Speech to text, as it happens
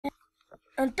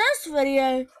In this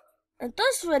video,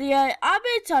 I'll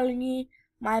be telling you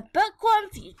my Bitcoin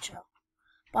future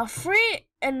by free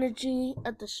energy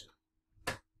edition.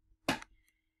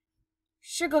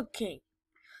 Sugarcane.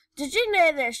 Did you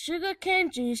know that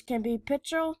sugarcane juice can be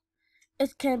petrol?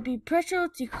 It can be petrol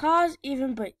to cars,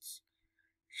 even boats.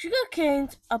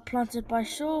 Sugarcanes are planted by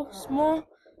small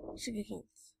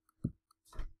sugarcanes.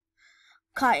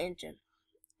 Car engine.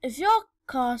 If your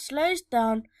car slows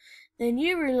down, then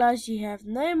you realize you have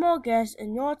no more gas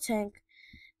in your tank.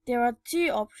 There are two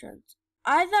options.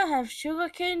 Either have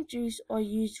sugarcane juice or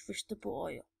use vegetable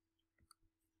oil.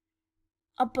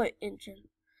 A boat engine.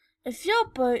 If your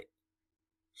boat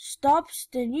stops,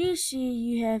 then you see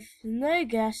you have no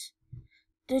gas.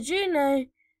 Did you know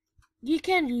you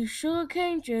can use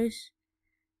sugarcane juice?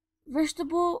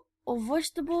 Vegetable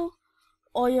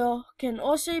oil can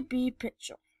also be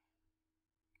petrol.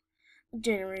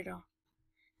 Generator.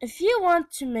 If you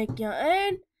want to make your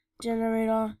own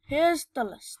generator, here's the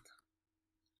list.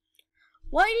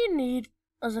 What you need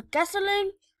is a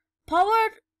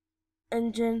gasoline-powered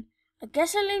engine, a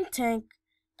gasoline tank,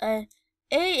 a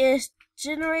AS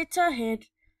generator head,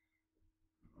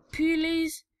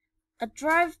 pulleys, a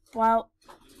drive belt,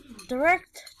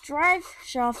 direct drive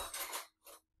shaft,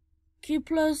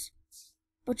 couplers,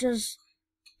 which is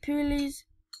pulleys,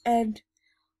 and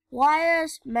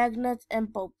wires, magnets,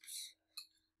 and bulbs.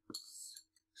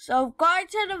 So go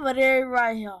to the video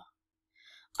right here.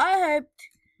 I hope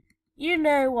you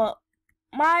know what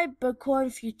my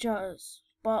Bitcoin future is,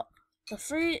 but the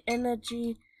free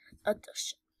energy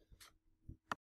edition.